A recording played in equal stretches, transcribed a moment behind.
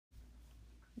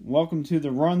Welcome to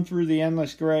the Run Through the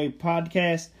Endless Gray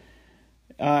podcast.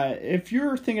 If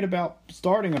you're thinking about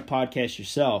starting a podcast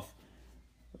yourself,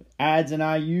 Ads and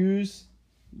I use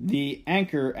the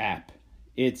Anchor app.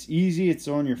 It's easy. It's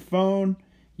on your phone.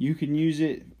 You can use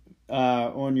it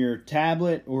on your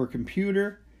tablet or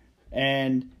computer,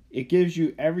 and it gives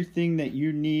you everything that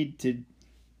you need to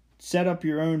set up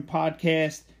your own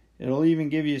podcast. It'll even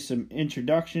give you some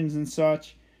introductions and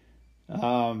such.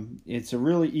 It's a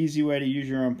really easy way to use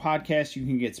your own podcast. You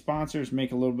can get sponsors,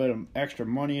 make a little bit of extra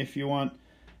money if you want,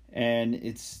 and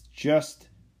it's just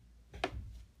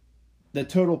the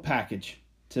total package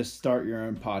to start your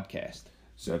own podcast.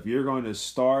 So if you're going to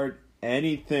start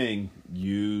anything,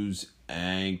 use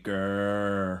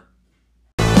Anchor.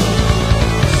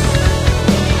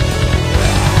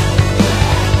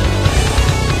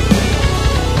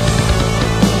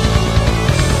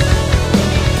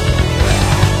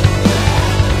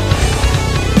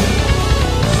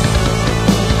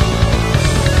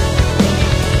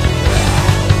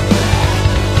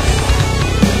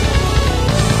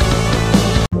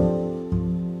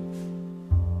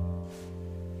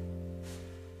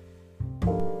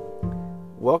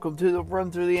 Welcome to the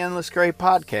Run Through the Endless Gray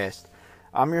podcast.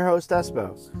 I'm your host,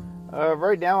 Espo.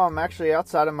 Right now, I'm actually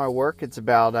outside of my work. It's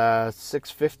about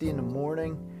 6:50 in the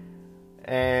morning,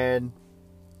 and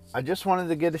I just wanted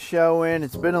to get a show in.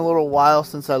 It's been a little while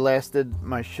since I last did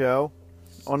my show.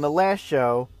 On the last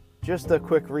show, just a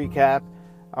quick recap,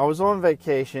 I was on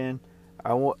vacation.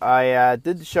 I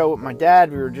did the show with my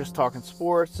dad. We were just talking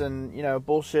sports and,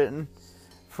 bullshitting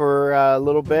for a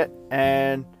little bit,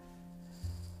 and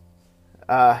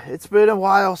it's been a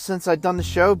while since I've done the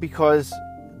show because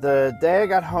the day I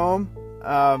got home,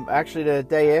 actually the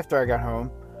day after I got home,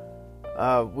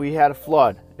 we had a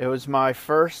flood. It was my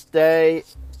first day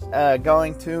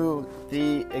going to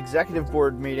the executive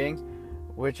board meeting,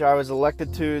 which I was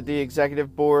elected to the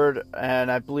executive board,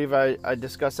 and I believe I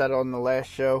discussed that on the last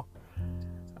show.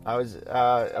 I was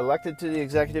elected to the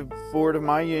executive board of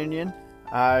my union.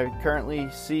 I currently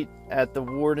seat at the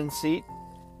warden seat,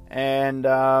 and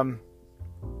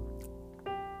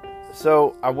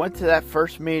so I went to that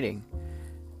first meeting,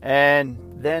 and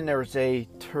then there was a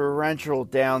torrential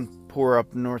downpour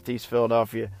up in northeast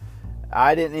Philadelphia.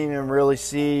 I didn't even really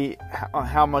see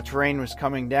how much rain was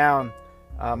coming down.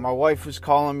 My wife was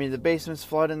calling me, the basement's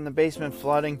flooding, the basement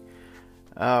flooding.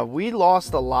 We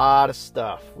lost a lot of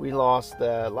stuff. We lost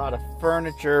a lot of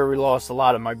furniture. We lost a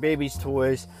lot of my baby's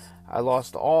toys. I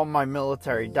lost all my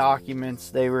military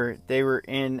documents. They were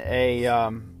in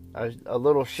a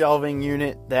little shelving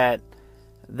unit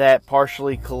that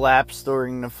partially collapsed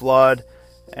during the flood,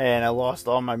 and I lost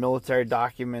all my military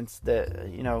documents. That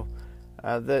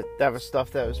was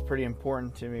stuff that was pretty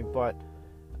important to me. But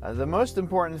the most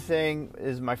important thing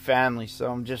is my family.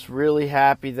 So I'm just really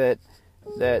happy that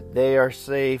they are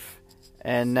safe,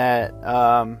 and that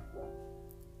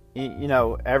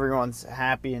everyone's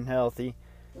happy and healthy.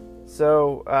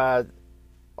 So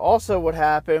also what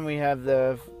happened, we have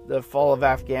the fall of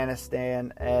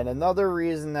Afghanistan, and another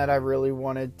reason that I really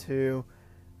wanted to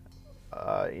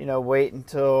wait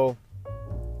until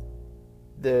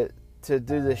to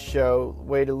do this show,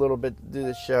 wait a little bit to do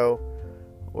the show,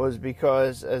 was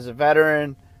because as a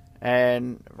veteran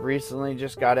and recently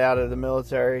just got out of the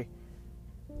military,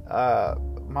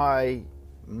 my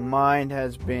mind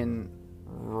has been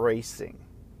racing,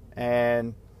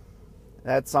 and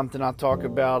that's something I'll talk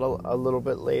about a little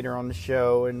bit later on the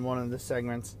show in one of the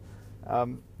segments.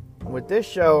 With this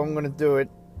show, I'm going to do it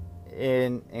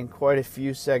in quite a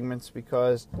few segments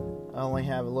because I only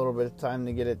have a little bit of time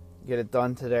to get it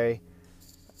done today.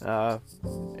 But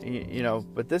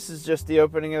this is just the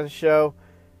opening of the show,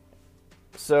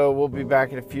 so we'll be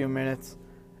back in a few minutes.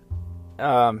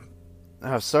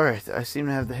 Sorry, I seem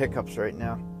to have the hiccups right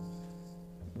now.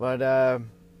 But I'll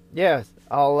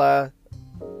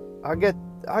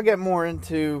get more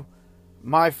into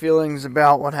my feelings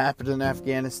about what happened in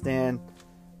Afghanistan.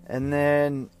 And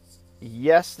then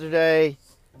yesterday,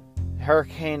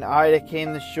 Hurricane Ida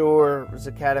came to shore. It was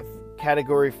a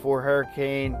Category 4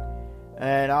 hurricane,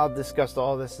 and I'll discuss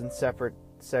all this in separate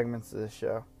segments of the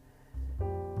show.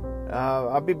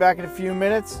 I'll be back in a few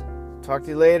minutes. Talk to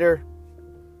you later.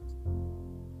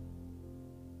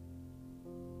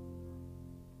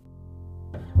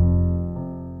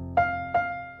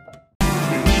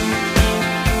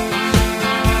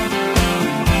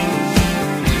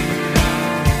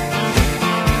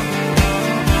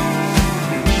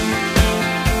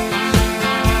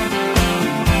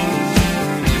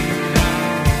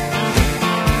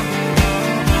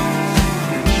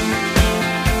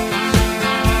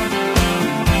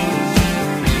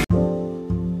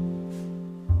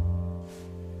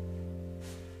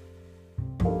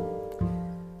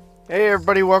 Hey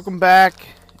everybody, welcome back.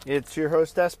 It's your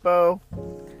host Espo.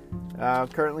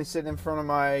 Currently sitting in front of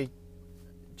my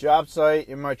job site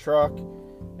in my truck,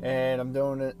 and I'm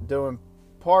doing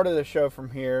part of the show from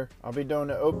here. I'll be doing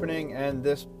the opening and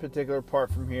this particular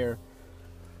part from here.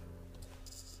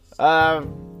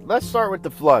 Let's start with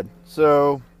the flood.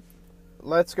 So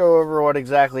let's go over what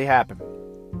exactly happened.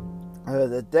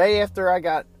 The day after I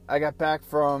got back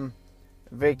from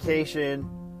vacation,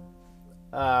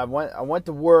 I went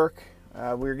to work.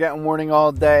 We were getting warning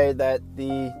all day that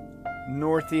the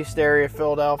northeast area of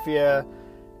Philadelphia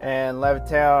and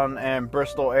Levittown and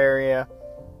Bristol area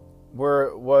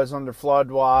was under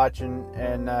flood watch,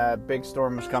 and a big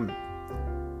storm was coming.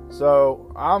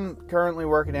 So I'm currently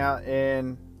working out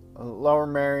in Lower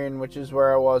Merion, which is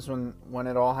where I was when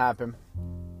it all happened.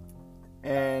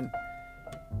 And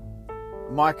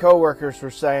my coworkers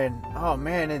were saying, "Oh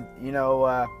man,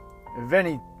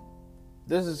 Vinny,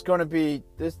 this is going to be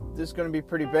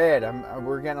pretty bad.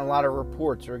 We're getting a lot of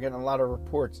reports.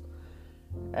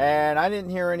 And I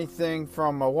didn't hear anything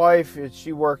from my wife.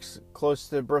 She works close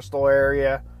to the Bristol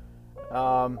area,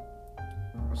 so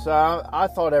I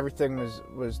thought everything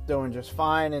was doing just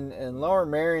fine. And Lower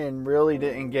Merion really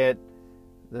didn't get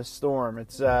the storm.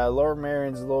 It's Lower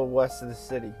Merion's a little west of the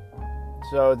city,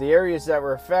 so the areas that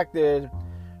were affected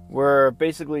were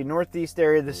basically northeast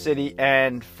area of the city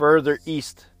and further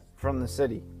east from the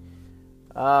city.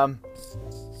 I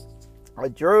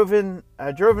drove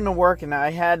into work, and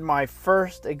I had my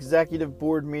first executive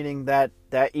board meeting that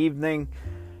evening.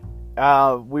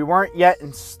 We weren't yet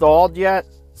installed yet,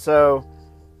 so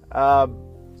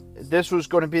this was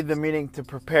going to be the meeting to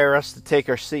prepare us to take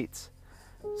our seats.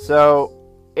 So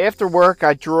after work,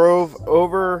 I drove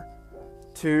over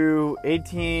to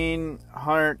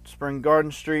 1800 Spring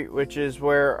Garden Street, which is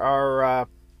where our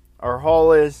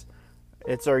hall is.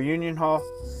 It's our union hall.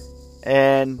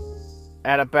 And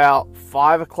at about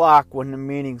 5 o'clock when the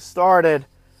meeting started,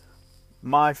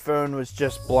 my phone was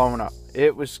just blowing up.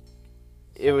 It was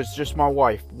just my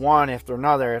wife, one after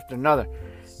another.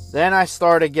 Then I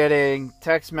started getting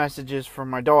text messages from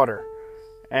my daughter,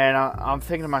 and I'm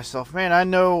thinking to myself, man, I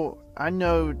know,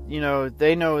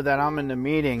 they know that I'm in the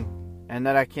meeting and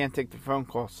that I can't take the phone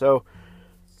call. So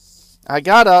I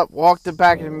got up, walked the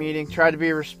back of the meeting, tried to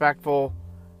be respectful,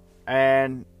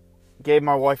 and gave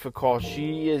my wife a call.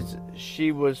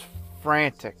 She was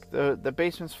frantic. The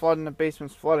basement's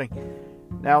flooding.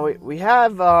 Now we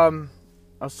have a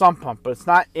sump pump, but it's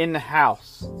not in the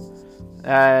house,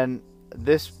 and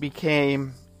this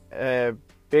became a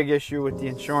big issue with the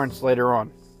insurance later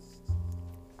on.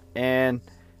 And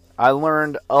I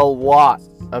learned a lot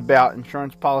about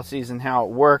insurance policies and how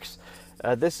it works.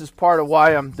 This is part of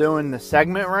why I'm doing the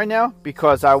segment right now,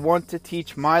 because I want to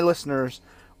teach my listeners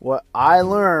what I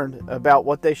learned about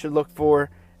what they should look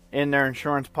for in their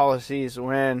insurance policies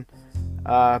when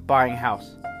buying a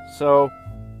house. So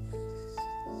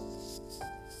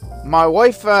my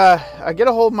wife, I get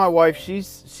a hold of my wife.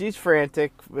 She's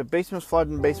frantic. The basement's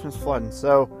flooding.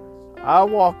 So I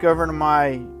walk over to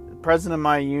my president of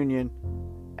my union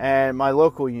and my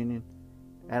local union,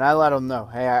 and I let them know,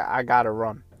 hey, I gotta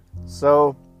run.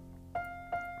 So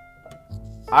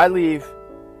I leave.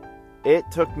 It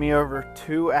took me over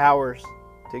 2 hours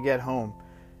to get home.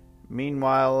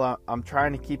 Meanwhile, I'm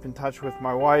trying to keep in touch with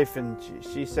my wife, and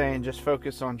she's saying just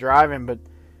focus on driving. But,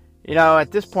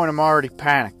 at this point, I'm already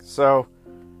panicked. So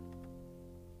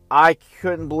I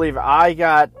couldn't believe it.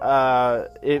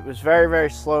 It was very, very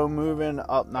slow moving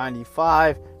up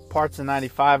 95. Parts of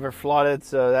 95 are flooded,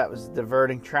 so that was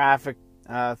diverting traffic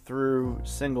through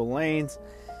single lanes.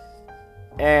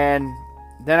 And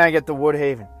then I get to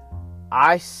Woodhaven.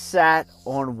 I sat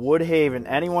on Woodhaven.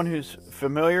 Anyone who's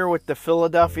familiar with the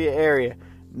Philadelphia area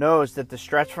knows that the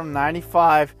stretch from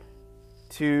 95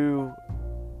 to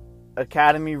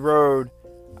Academy Road,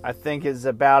 I think, is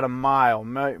about a mile.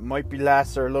 Might be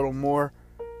less or a little more,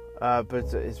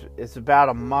 but it's about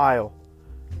a mile.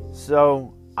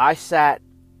 So I sat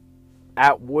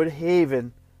at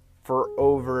Woodhaven for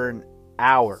over an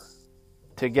hour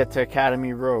to get to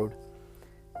Academy Road.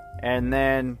 And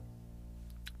then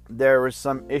there was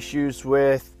some issues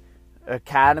with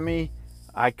Academy.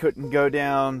 I couldn't go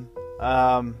down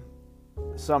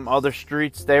some other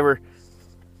streets. They were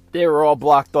all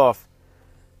blocked off.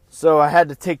 So I had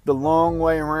to take the long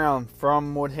way around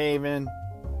from Woodhaven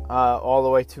all the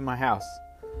way to my house.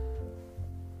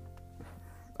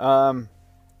 I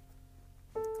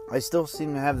still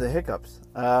seem to have the hiccups.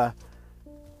 But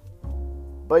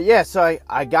yeah, so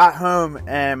I got home,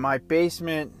 and my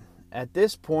basement, at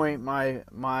this point, my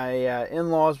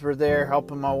in-laws were there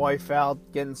helping my wife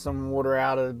out, getting some water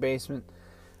out of the basement.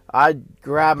 I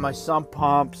grabbed my sump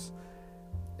pumps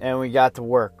and we got to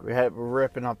work. We're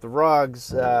ripping up the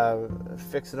rugs,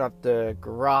 fixing up the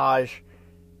garage,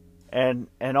 and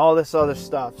all this other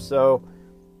stuff. So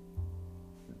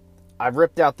I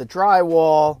ripped out the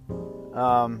drywall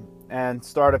and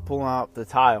started pulling out the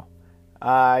tile.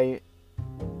 I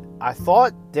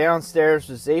thought downstairs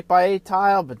was 8x8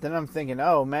 tile, but then I'm thinking,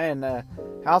 oh man, the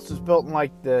house was built in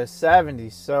like the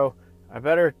 70s, so I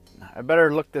better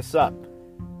look this up.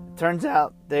 Turns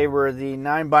out they were the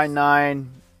 9x9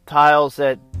 tiles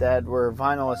that were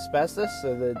vinyl asbestos,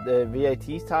 so the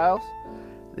VAT tiles,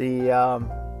 the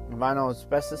vinyl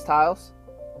asbestos tiles.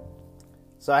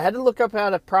 So I had to look up how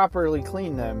to properly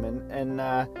clean them, and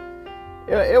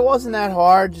it wasn't that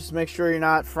hard. Just make sure you're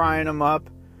not frying them up.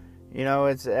 You know,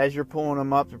 it's as you're pulling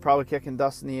them up, they're probably kicking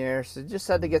dust in the air. So just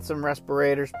had to get some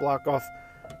respirators, block off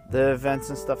the vents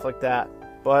and stuff like that.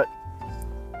 But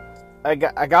I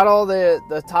got all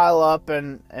the tile up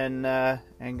and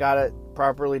got it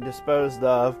properly disposed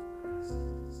of.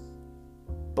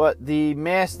 But the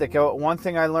mastic, one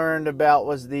thing I learned about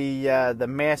was the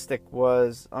mastic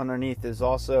was underneath is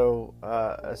also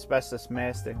asbestos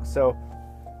mastic. So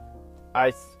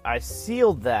I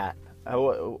sealed that.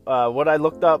 What I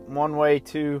looked up, one way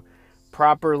to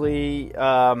properly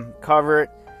cover it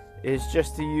is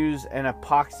just to use an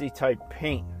epoxy type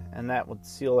paint, and that would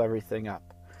seal everything up.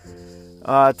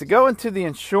 To go into the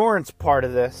insurance part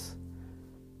of this,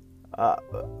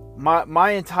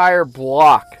 my entire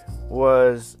block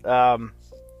was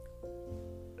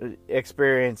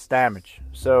experienced damage.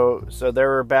 So there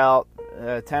were about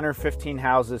 10 or 15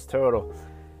 houses total.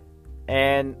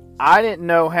 And I didn't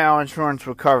know how insurance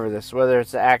would cover this, whether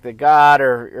it's an act of God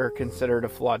or considered a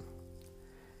flood.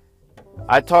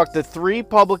 I talked to 3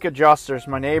 public adjusters,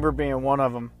 my neighbor being one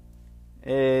of them,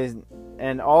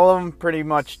 and all of them pretty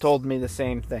much told me the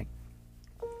same thing.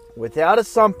 Without a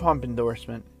sump pump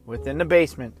endorsement within the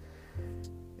basement,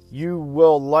 you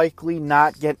will likely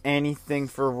not get anything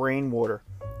for rainwater.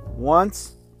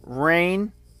 Once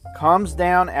rain comes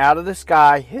down out of the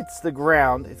sky, hits the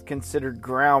ground, it's considered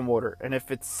groundwater. And if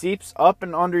it seeps up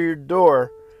and under your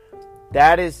door,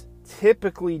 that is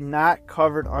typically not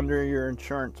covered under your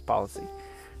insurance policy.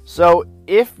 So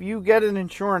if you get an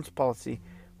insurance policy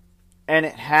and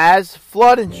it has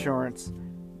flood insurance,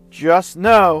 just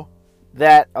know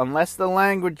that unless the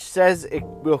language says it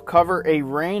will cover a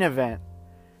rain event,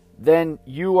 then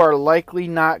you are likely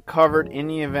not covered in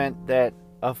the event that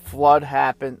a flood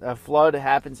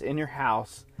happens in your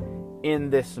house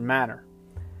in this manner.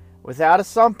 Without a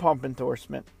sump pump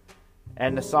endorsement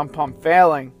and the sump pump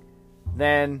failing,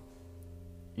 then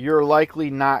you're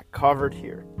likely not covered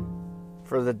here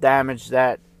for the damage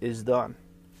that is done.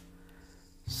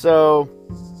 So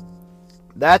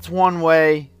that's one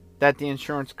way that the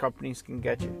insurance companies can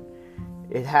get you.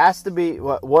 It has to be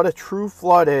what a true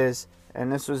flood is,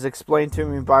 and this was explained to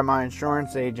me by my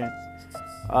insurance agent.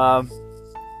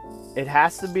 It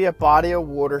has to be a body of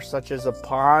water such as a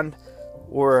pond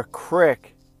or a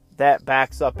creek that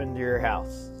backs up into your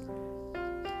house.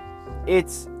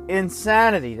 It's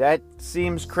insanity. That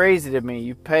seems crazy to me.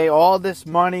 You pay all this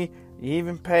money, you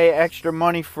even pay extra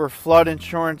money for flood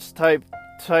insurance type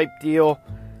deal.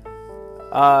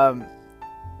 And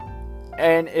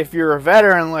if you're a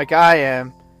veteran like I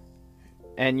am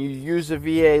and you use a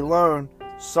VA loan,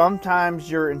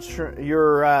 sometimes your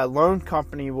loan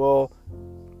company will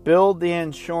build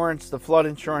the flood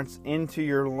insurance into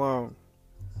your loan.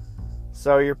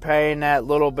 So you're paying that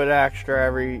little bit extra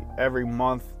every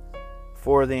month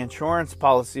for the insurance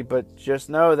policy, but just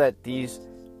know that these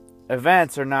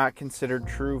events are not considered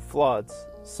true floods.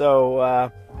 So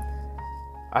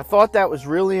I thought that was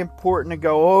really important to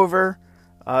go over.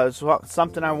 It's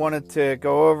something I wanted to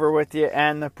go over with you,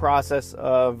 and the process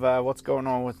of what's going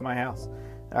on with my house.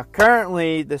 Now,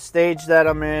 currently, the stage that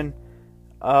I'm in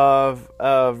of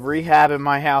rehabbing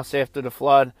my house after the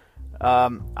flood,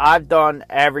 I've done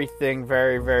everything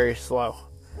very, very slow.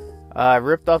 I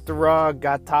ripped up the rug,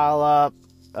 got tile up,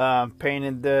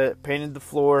 painted the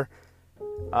floor.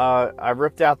 I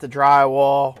ripped out the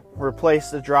drywall,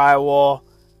 replaced the drywall,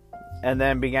 and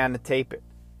then began to tape it.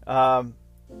 And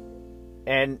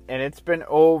it's been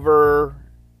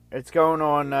it's going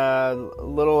on a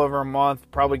little over a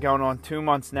month, probably going on 2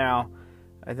 months now.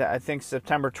 I think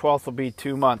September 12th will be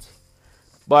 2 months.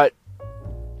 But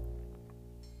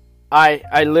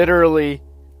I literally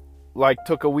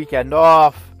took a weekend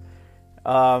off.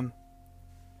 I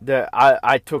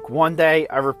took one day,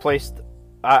 I ripped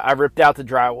out the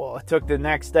drywall. I took the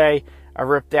next day, I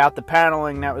ripped out the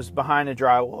paneling that was behind the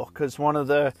drywall, because one of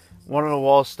the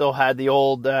walls still had the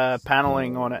old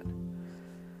paneling on it.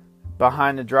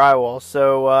 behind the drywall.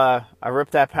 So I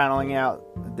ripped that paneling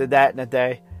out, did that in a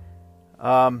day.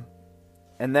 And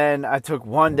then I took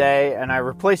one day and I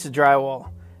replaced the drywall.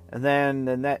 And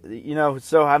then,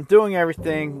 so I'm doing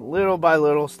everything little by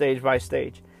little, stage by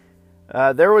stage.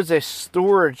 There was a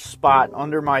storage spot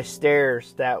under my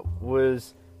stairs that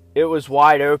was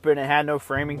wide open. It had no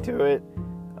framing to it.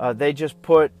 They just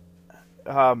put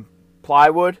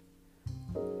plywood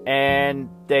and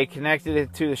they connected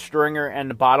it to the stringer and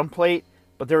the bottom plate,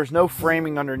 but there was no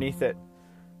framing underneath it.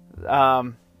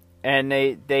 And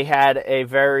they had a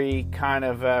very kind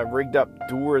of rigged up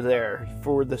door there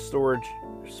for the storage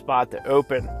spot to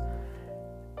open.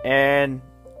 And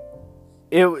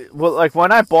like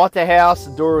when I bought the house,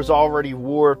 the door was already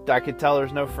warped. I could tell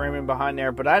there's no framing behind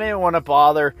there, but I didn't want to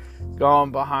bother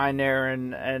going behind there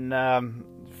and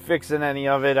fixing any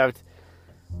of it.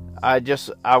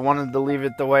 I wanted to leave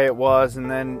it the way it was and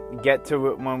then get to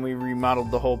it when we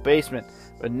remodeled the whole basement.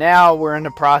 But now we're in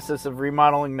the process of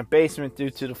remodeling the basement due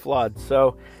to the flood.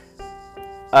 So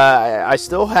I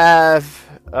still have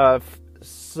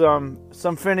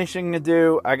some finishing to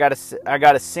do. I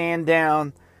gotta sand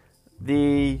down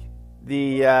the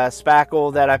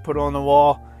spackle that I put on the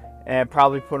wall and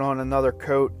probably put on another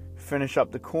coat, finish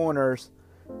up the corners,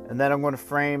 and then I'm going to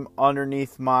frame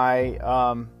underneath my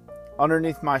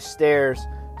stairs,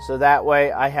 so that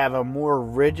way I have a more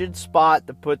rigid spot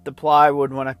to put the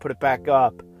plywood when I put it back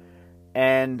up,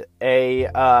 and a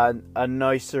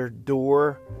nicer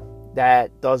door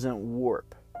that doesn't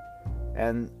warp.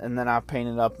 And then I'll paint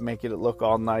it up and make it look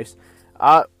all nice.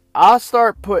 I'll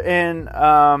start putting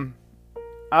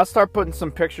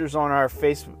some pictures on our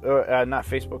not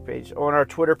Facebook page, on our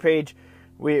Twitter page.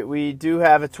 We do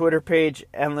have a Twitter page,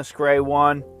 Endless Gray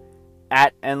 1,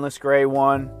 at Endless Gray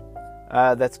 1.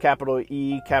 That's capital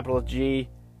E, capital G,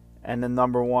 and the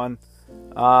number 1.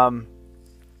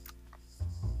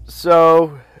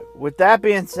 So with that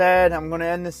being said, I'm going to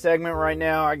end this segment right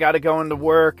now. I got to go into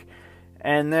work.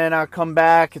 And then I'll come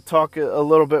back and talk a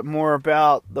little bit more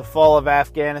about the fall of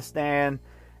Afghanistan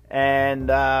and,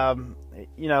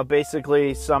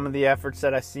 basically some of the efforts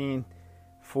that I've seen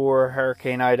for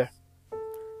Hurricane Ida.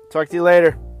 Talk to you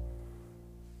later.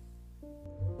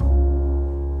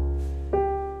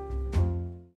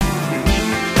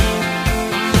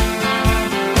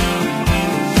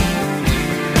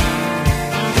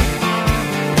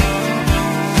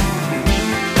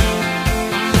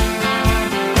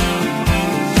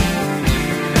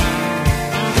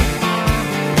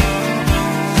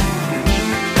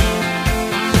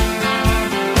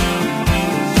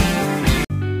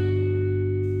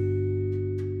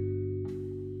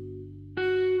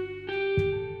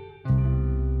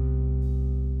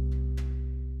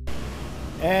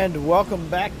 And welcome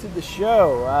back to the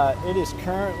show. It is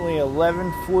currently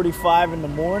 11:45 in the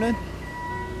morning,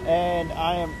 and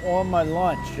I am on my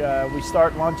lunch. We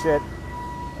start lunch at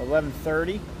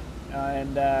 11:30,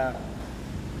 and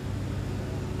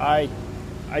I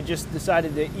just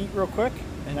decided to eat real quick,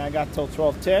 and I got till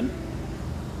 12:10.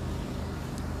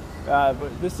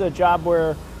 But this is a job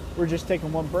where we're just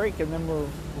taking one break, and then we're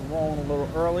rolling a little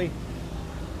early.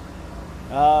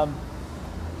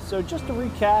 So just to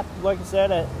recap, like I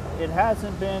said, it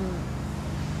hasn't been,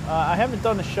 I haven't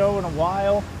done a show in a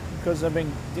while because I've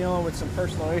been dealing with some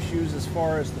personal issues as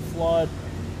far as the flood.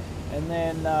 And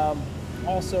then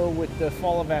also with the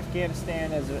fall of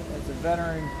Afghanistan as a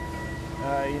veteran,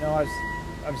 I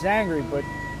was angry, but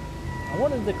I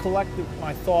wanted to collect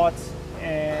my thoughts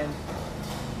and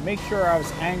make sure I was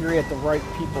angry at the right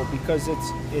people, because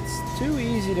it's too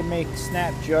easy to make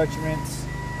snap judgments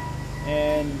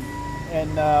and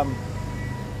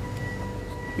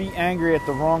be angry at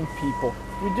the wrong people.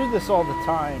 We do this all the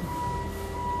time.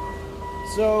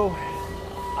 So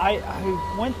I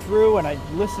went through and I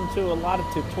listened to a lot of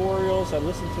tutorials. I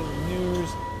listened to the news.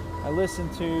 I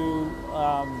listened to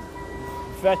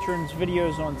veterans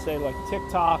videos on, say, like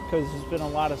TikTok, because there's been a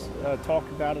lot of talk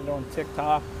about it on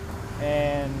TikTok,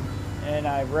 and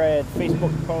I read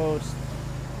Facebook posts.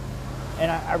 And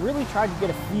I really tried to get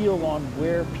a feel on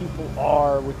where people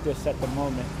are with this at the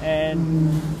moment.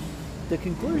 And the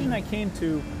conclusion I came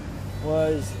to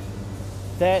was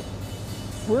that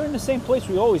we're in the same place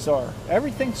we always are.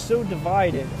 Everything's so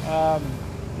divided.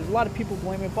 There's a lot of people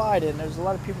blaming Biden. There's a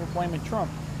lot of people blaming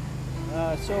Trump.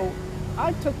 So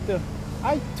I took the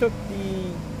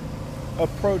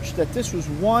approach that this was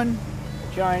one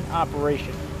giant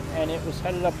operation, and it was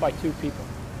headed up by two people,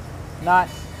 not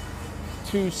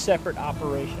two separate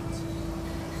operations.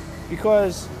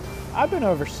 Because I've been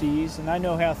overseas and I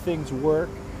know how things work.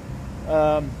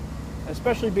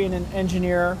 especially being an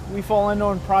engineer, we fall in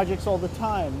on projects all the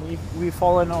time. We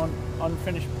fall in on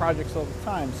unfinished projects all the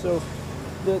time. So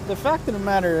the fact of the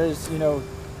matter is,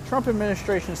 Trump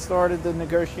administration started the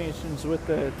negotiations with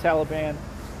the Taliban,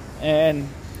 and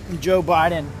Joe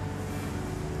Biden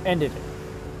ended it,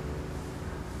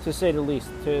 to say the least.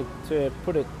 To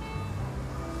put it,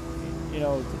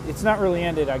 it's not really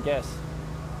ended, I guess.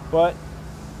 But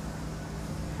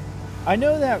I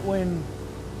know that when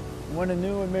a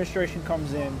new administration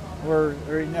comes in, or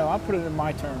I'll put it in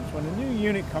my terms, when a new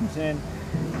unit comes in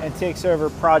and takes over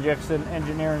projects and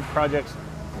engineering projects,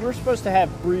 we're supposed to have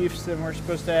briefs, and we're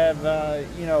supposed to have,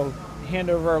 hand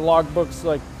over our logbooks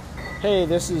like, hey,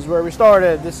 this is where we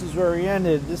started, this is where we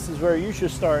ended, this is where you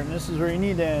should start, and this is where you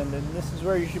need to end, and this is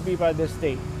where you should be by this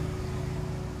date.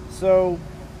 So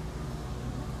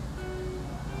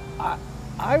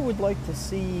I would like to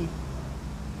see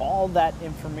all that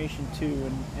information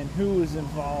too, and who is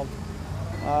involved.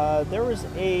 There was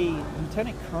a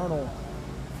lieutenant colonel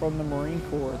from the Marine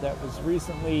Corps that was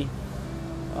recently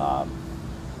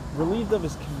relieved of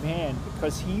his command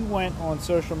because he went on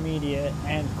social media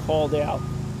and called out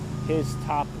his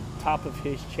top of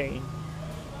his chain,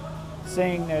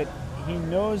 saying that he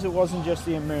knows it wasn't just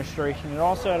the administration, it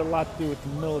also had a lot to do with the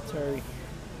military,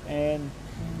 and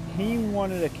he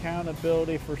wanted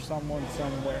accountability for someone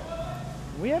somewhere.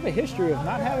 We have a history of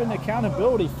not having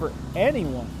accountability for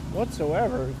anyone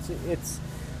whatsoever. It's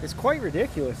quite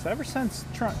ridiculous. Ever since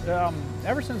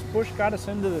Bush got us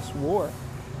into this war,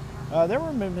 there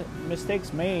were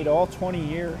mistakes made all 20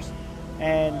 years,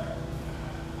 and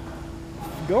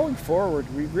going forward,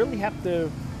 we really have to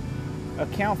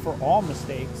account for all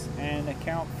mistakes and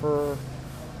account for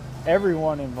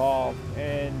everyone involved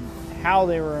and how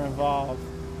they were involved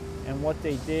and what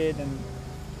they did. And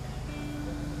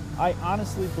I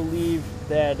honestly believe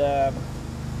that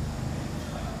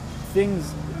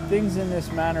things in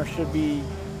this manner should be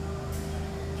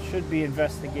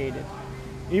investigated,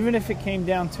 even if it came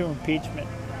down to impeachment.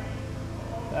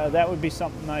 That would be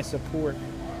something I support.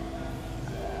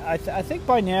 I think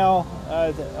by now,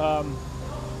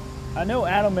 I know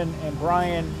Adam and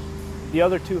Brian, the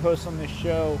other two hosts on this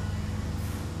show,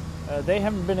 they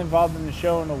haven't been involved in the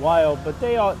show in a while, but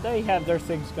they have their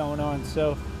things going on,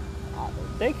 so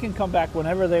they can come back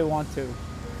whenever they want to.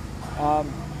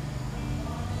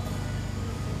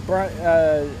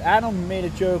 Adam made a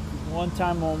joke one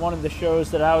time on one of the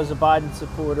shows that I was a Biden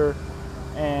supporter,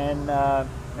 and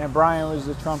Brian was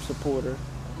a Trump supporter,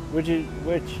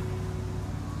 which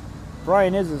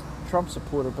Brian is a Trump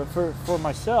supporter, but for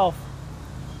myself,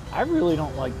 I really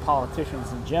don't like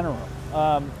politicians in general.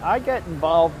 I get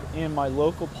involved in my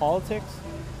local politics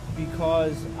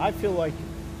because I feel like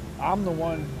I'm the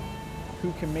one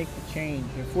who can make the change.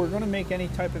 If we're going to make any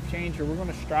type of change, or we're going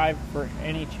to strive for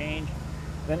any change,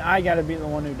 then I got to be the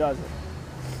one who does it.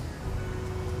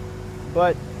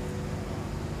 But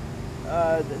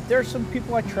there's some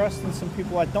people I trust and some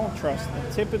people I don't trust.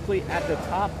 And typically at the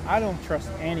top, I don't trust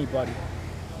anybody.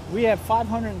 We have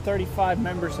 535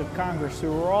 members of Congress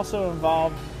who are also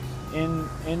involved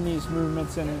in these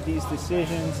movements and these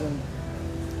decisions, and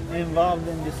involved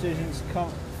in decisions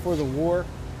for the war.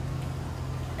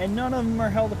 And none of them are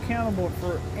held accountable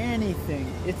for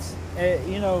anything. It's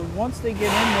once they get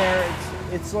in there,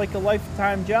 it's like a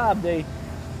lifetime job. They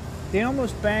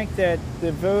almost bank that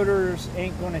the voters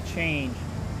ain't going to change,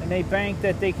 and they bank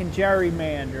that they can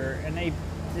gerrymander, and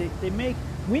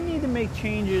we need to make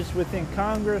changes within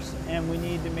Congress, and we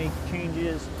need to make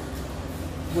changes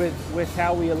with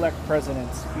how we elect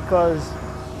presidents, because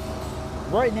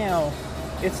right now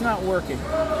it's not working.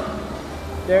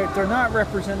 They're not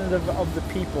representative of the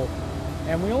people,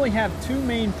 and we only have two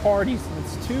main parties, and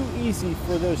it's too easy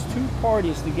for those two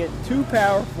parties to get too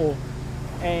powerful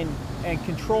and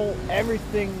control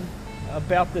everything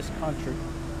about this country.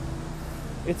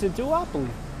 It's a duopoly.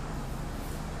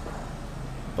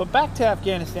 But back to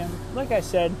Afghanistan, like I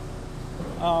said,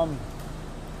 from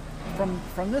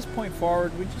this point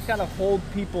forward, we just got to hold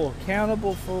people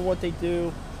accountable for what they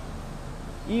do,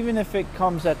 even if it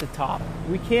comes at the top.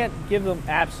 We can't give them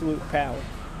absolute power.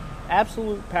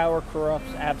 Absolute power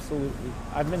corrupts absolutely.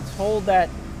 I've been told that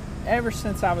ever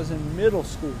since I was in middle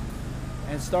school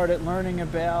and started learning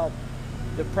about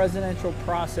the presidential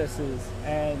processes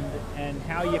and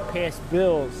how you pass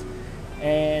bills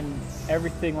and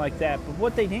everything like that. But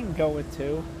what they didn't go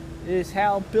into is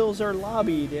how bills are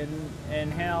lobbied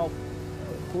and how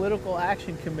political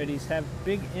action committees have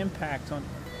big impacts on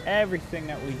everything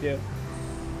that we do.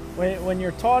 When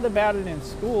you're taught about it in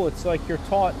school, it's like you're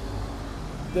taught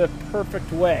the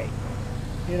perfect way.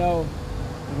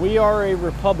 We are a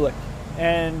republic,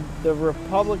 and the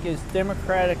republic is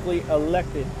democratically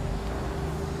elected.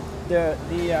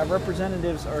 The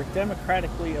representatives are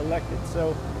democratically elected,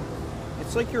 so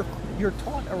it's like you're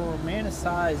taught a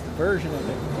romanticized version of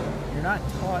it. You're not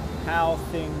taught how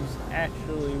things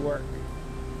actually work.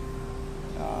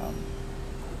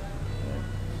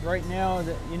 Right now,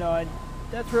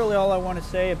 that's really all I want to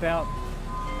say about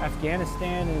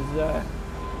Afghanistan.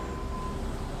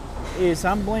 Is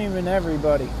I'm blaming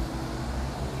everybody.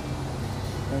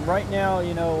 And right now,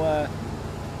 a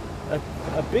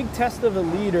big test of a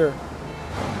leader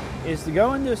is to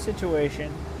go into a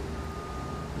situation,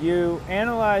 you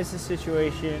analyze the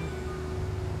situation,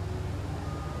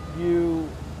 you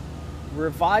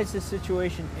revise the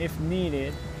situation if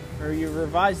needed, or you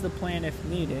revise the plan if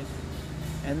needed,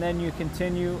 and then you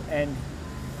continue and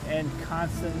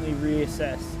constantly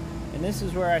reassess. And this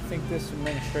is where I think this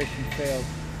administration failed.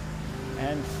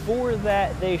 And for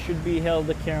that, they should be held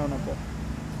accountable.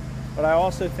 But I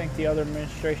also think the other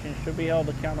administration should be held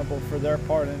accountable for their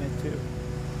part in it too.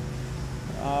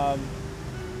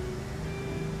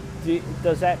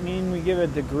 Does that mean we give a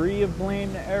degree of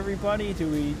blame to everybody? Do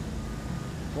we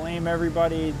blame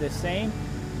everybody the same?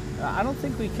 I don't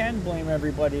think we can blame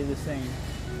everybody the same.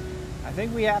 I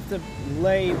think we have to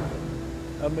lay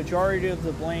a majority of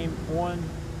the blame on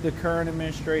the current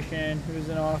administration, who's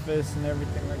in office, and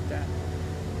everything like that.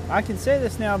 I can say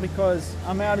this now because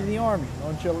I'm out of the Army.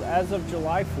 As of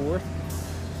July 4th,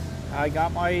 I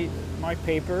got my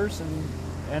papers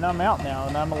and I'm out now,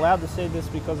 and I'm allowed to say this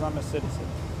because I'm a citizen.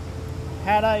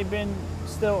 Had I been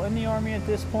still in the Army at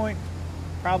this point,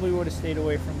 probably would have stayed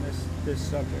away from this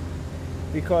subject.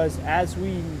 Because as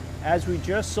we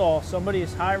just saw, somebody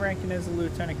as high ranking as a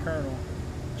lieutenant colonel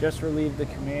just relieved the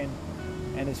command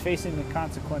and is facing the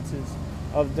consequences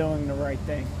of doing the right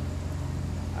thing.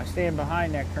 I stand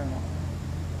behind that colonel.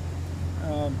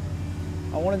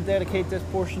 I want to dedicate this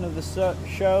portion of the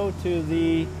show to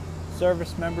the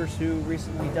service members who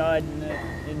recently died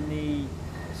in the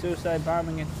suicide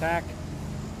bombing attack.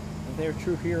 They're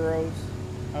true heroes.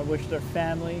 I wish their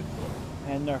family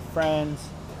and their friends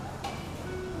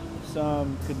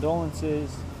some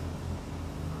condolences,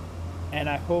 and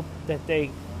I hope that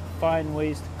they find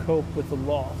ways to cope with the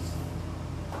loss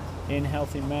in a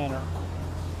healthy manner.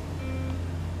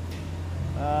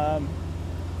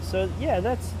 So yeah,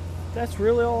 that's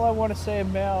really all I want to say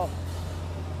about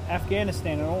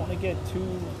Afghanistan. I don't want to get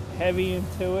too heavy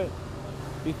into it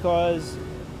because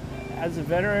as a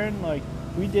veteran, like,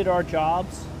 we did our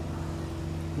jobs.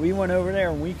 We went over there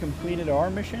and we completed our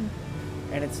mission,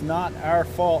 and it's not our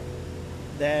fault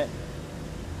that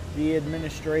the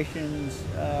administration's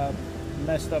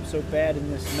messed up so bad in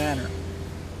this manner.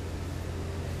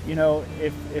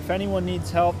 If anyone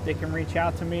needs help, they can reach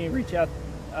out to me. Reach out,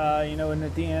 in the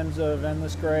DMs of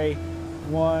Endless Gray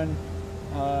 1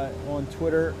 on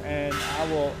Twitter, and I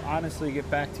will honestly get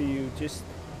back to you. Just,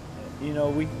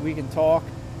 we can talk.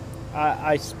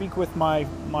 I speak with my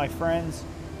friends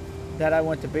that I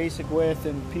went to basic with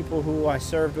and people who I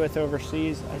served with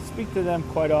overseas. I speak to them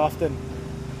quite often,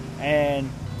 and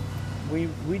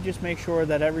we just make sure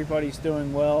that everybody's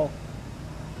doing well,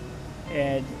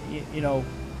 and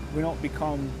we don't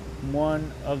become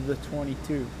one of the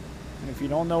 22. And if you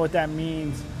don't know what that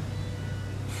means,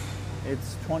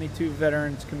 it's 22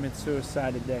 veterans commit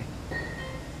suicide a day.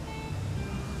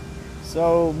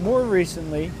 So more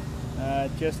recently,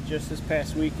 just this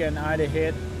past weekend, Ida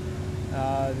hit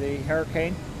the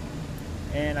hurricane,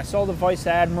 and I saw the Vice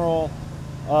Admiral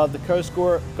of the Coast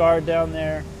Guard down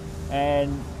there,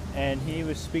 and he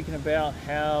was speaking about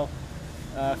how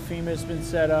FEMA's been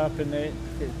set up, and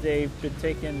they've been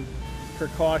taking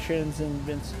precautions and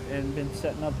been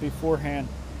setting up beforehand.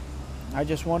 I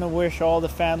just want to wish all the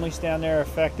families down there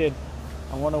affected,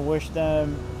 I want to wish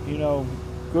them,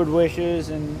 good wishes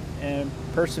and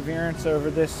perseverance over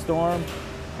this storm.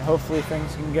 And hopefully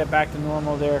things can get back to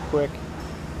normal there quick,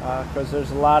 because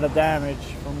there's a lot of damage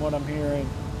from what I'm hearing.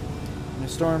 And the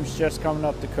storm's just coming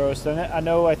up the coast. And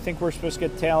I think we're supposed to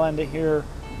get tail end here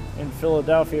in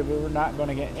Philadelphia, but we're not going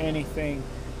to get anything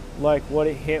like what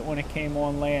it hit when it came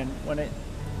on land.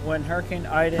 When Hurricane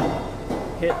Ida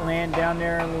hit land down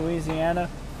there in Louisiana,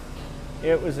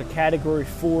 it was a Category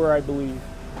 4, I believe.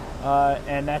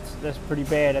 And that's pretty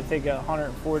bad. I think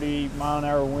 140 mile an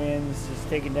hour winds, just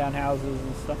taking down houses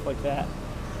and stuff like that.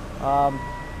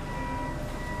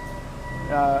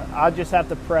 I'll just have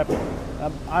to prep.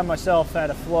 I myself had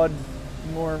a flood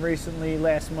more recently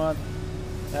last month,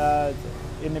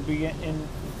 in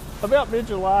about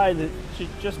mid-July,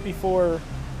 just before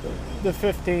the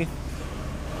 15th.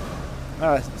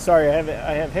 Sorry,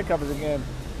 I have hiccups again.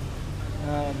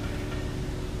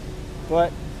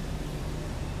 but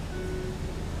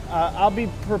I'll be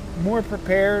more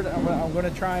prepared. I'm going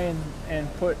to try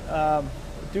and put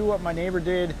do what my neighbor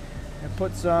did and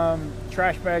put some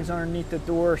trash bags underneath the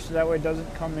door so that way it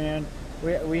doesn't come in.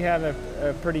 We have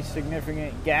a pretty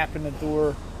significant gap in the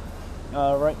door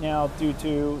right now due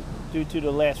to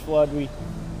the last flood. We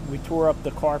tore up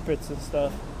the carpets and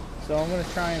stuff. So I'm going to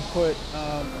try and put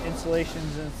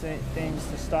insulations and things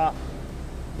to stop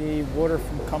the water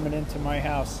from coming into my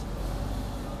house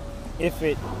if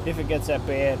it gets that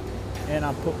bad. And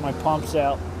I'll put my pumps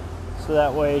out so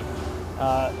that way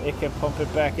it can pump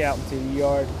it back out into the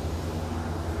yard.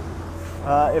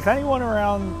 If anyone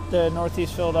around the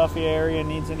Northeast Philadelphia area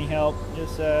needs any help,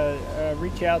 just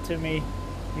reach out to me.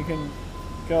 You can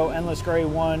go Endless Gray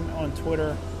 1 on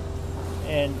Twitter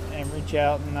and reach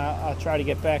out, and I'll try to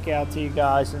get back out to you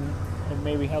guys and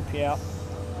maybe help you out.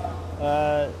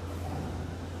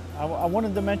 I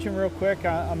wanted to mention real quick,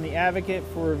 I'm the advocate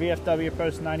for VFW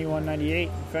Post 9198.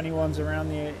 If anyone's around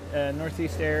the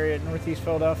Northeast area, Northeast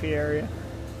Philadelphia area,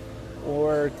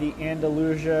 or the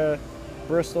Andalusia,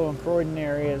 Bristol, and Croydon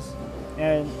areas,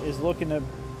 and is looking to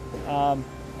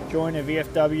join a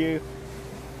VFW,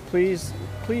 please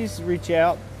reach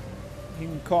out. You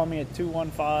can call me at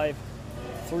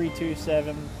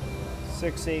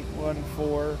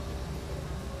 215-327-6814.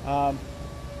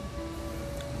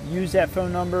 Use that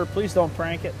phone number. Please don't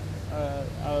prank it.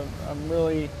 I'm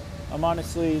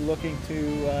honestly looking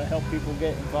to help people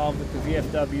get involved with the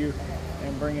VFW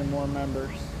and bring in more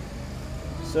members.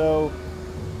 So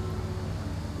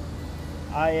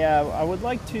I would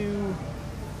like to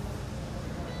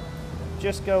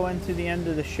just go into the end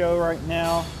of the show right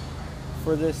now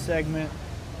for this segment.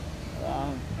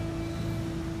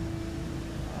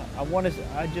 I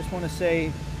just want to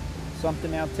say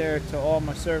something out there to all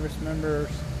my service members,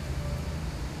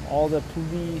 all the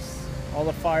police, all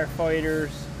the firefighters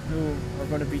who are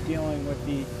going to be dealing with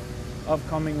the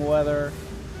upcoming weather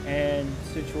and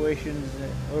situations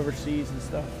overseas and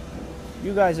stuff.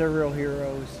 You guys are real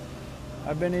heroes.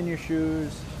 I've been in your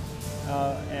shoes,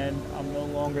 and I'm no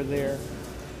longer there.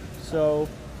 So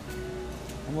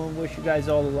I'm going to wish you guys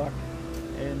all the luck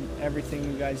in everything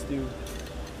you guys do.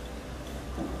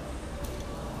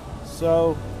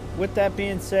 So with that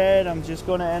being said, I'm just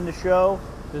going to end the show.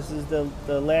 This is the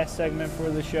last segment for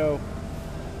the show.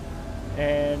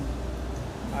 And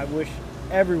I wish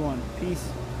everyone peace,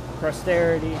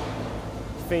 prosperity,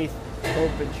 faith,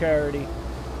 hope, and charity.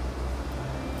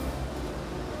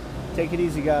 Take it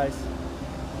easy, guys.